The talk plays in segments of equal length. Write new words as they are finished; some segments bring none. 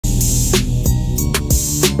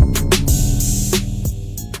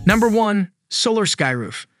Number 1. Solar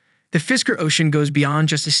Skyroof. The Fisker Ocean goes beyond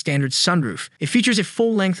just a standard sunroof. It features a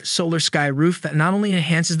full-length solar sky roof that not only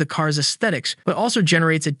enhances the car's aesthetics, but also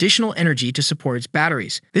generates additional energy to support its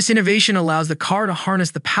batteries. This innovation allows the car to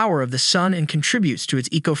harness the power of the sun and contributes to its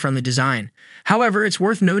eco-friendly design. However, it's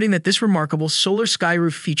worth noting that this remarkable solar sky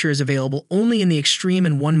roof feature is available only in the Extreme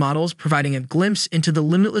and 1 models, providing a glimpse into the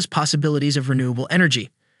limitless possibilities of renewable energy.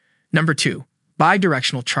 Number 2.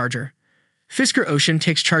 Bi-directional Charger. Fisker Ocean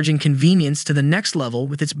takes charging convenience to the next level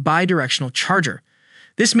with its bi-directional charger.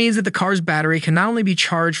 This means that the car's battery can not only be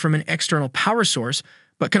charged from an external power source,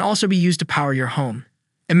 but can also be used to power your home.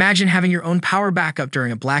 Imagine having your own power backup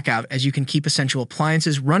during a blackout, as you can keep essential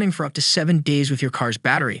appliances running for up to 7 days with your car's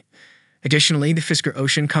battery. Additionally, the Fisker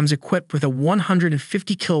Ocean comes equipped with a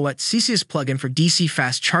 150 kilowatt CCS plug-in for DC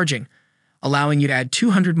fast charging, allowing you to add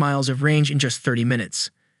 200 miles of range in just 30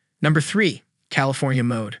 minutes. Number 3. California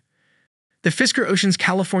Mode. The Fisker Ocean's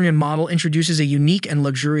California model introduces a unique and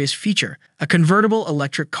luxurious feature, a convertible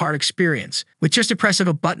electric car experience. With just a press of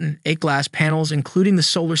a button, 8 glass panels, including the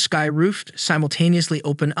solar sky roof, simultaneously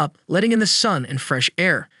open up, letting in the sun and fresh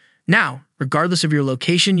air. Now, regardless of your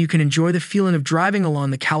location, you can enjoy the feeling of driving along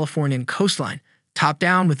the Californian coastline, top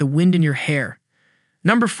down with the wind in your hair.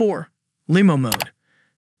 Number 4. Limo Mode.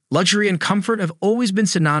 Luxury and comfort have always been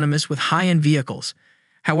synonymous with high-end vehicles.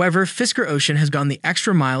 However, Fisker Ocean has gone the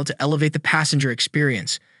extra mile to elevate the passenger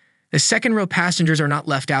experience. The second-row passengers are not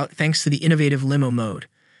left out thanks to the innovative limo mode.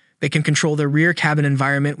 They can control their rear cabin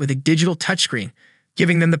environment with a digital touchscreen,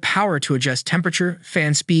 giving them the power to adjust temperature,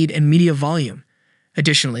 fan speed, and media volume.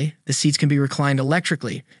 Additionally, the seats can be reclined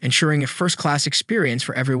electrically, ensuring a first-class experience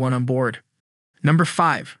for everyone on board. Number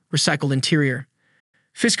 5. Recycled Interior.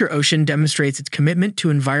 Fisker Ocean demonstrates its commitment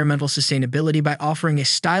to environmental sustainability by offering a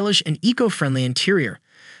stylish and eco-friendly interior.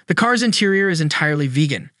 The car's interior is entirely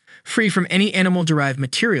vegan, free from any animal-derived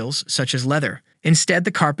materials such as leather. Instead,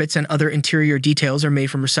 the carpets and other interior details are made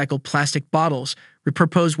from recycled plastic bottles,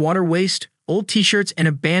 repurposed water waste, old t-shirts, and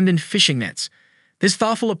abandoned fishing nets. This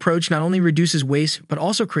thoughtful approach not only reduces waste, but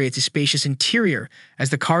also creates a spacious interior, as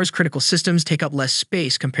the car's critical systems take up less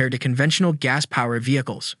space compared to conventional gas-powered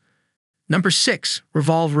vehicles. Number 6.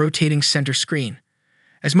 Revolve Rotating Center Screen.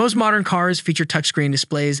 As most modern cars feature touchscreen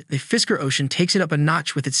displays, the Fisker Ocean takes it up a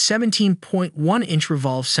notch with its 17.1-inch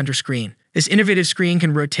Revolve center screen. This innovative screen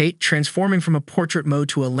can rotate, transforming from a portrait mode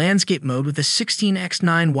to a landscape mode with a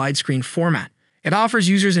 16:9 widescreen format. It offers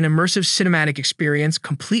users an immersive cinematic experience,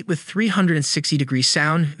 complete with 360-degree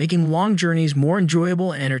sound, making long journeys more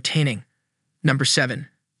enjoyable and entertaining. Number 7.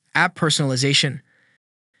 App Personalization.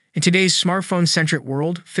 In today's smartphone-centric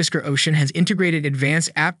world, Fisker Ocean has integrated advanced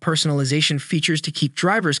app personalization features to keep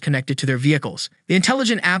drivers connected to their vehicles. The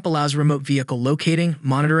intelligent app allows remote vehicle locating,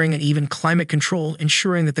 monitoring, and even climate control,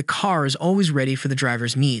 ensuring that the car is always ready for the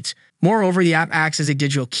driver's needs. Moreover, the app acts as a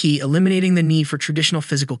digital key, eliminating the need for traditional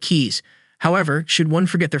physical keys. However, should one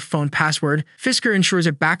forget their phone password, Fisker ensures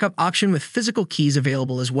a backup option with physical keys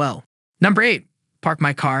available as well. Number 8. Park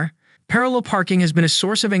My Car. Parallel parking has been a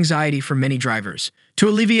source of anxiety for many drivers. To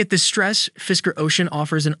alleviate this stress, Fisker Ocean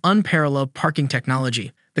offers an unparalleled parking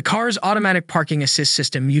technology. The car's automatic parking assist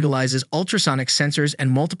system utilizes ultrasonic sensors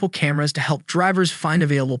and multiple cameras to help drivers find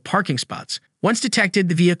available parking spots. Once detected,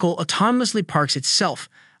 the vehicle autonomously parks itself,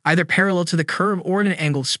 either parallel to the curb or in an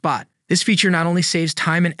angled spot. This feature not only saves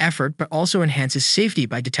time and effort, but also enhances safety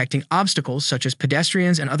by detecting obstacles such as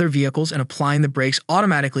pedestrians and other vehicles and applying the brakes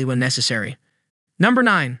automatically when necessary. Number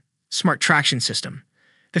 9. Smart Traction System.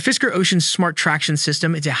 The Fisker Ocean's Smart Traction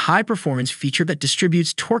System is a high-performance feature that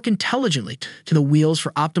distributes torque intelligently to the wheels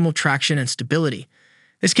for optimal traction and stability.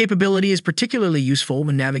 This capability is particularly useful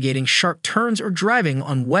when navigating sharp turns or driving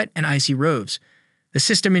on wet and icy roads. The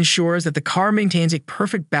system ensures that the car maintains a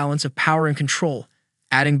perfect balance of power and control,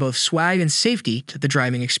 adding both swag and safety to the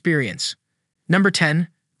driving experience. Number 10.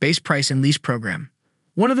 Base Price and Lease Program.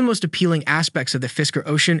 One of the most appealing aspects of the Fisker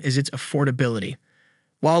Ocean is its affordability.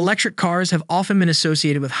 While electric cars have often been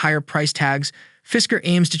associated with higher price tags, Fisker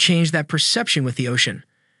aims to change that perception with the Ocean.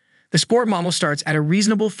 The Sport model starts at a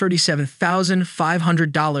reasonable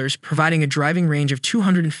 $37,500, providing a driving range of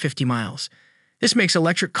 250 miles. This makes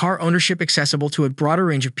electric car ownership accessible to a broader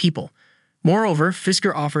range of people. Moreover,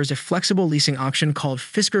 Fisker offers a flexible leasing option called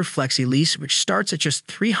Fisker Flexi Lease, which starts at just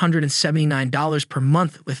 $379 per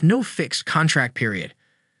month with no fixed contract period.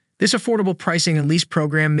 This affordable pricing and lease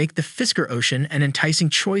program make the Fisker Ocean an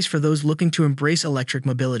enticing choice for those looking to embrace electric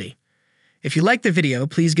mobility. If you liked the video,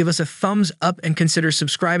 please give us a thumbs up and consider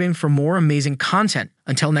subscribing for more amazing content.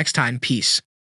 Until next time, peace.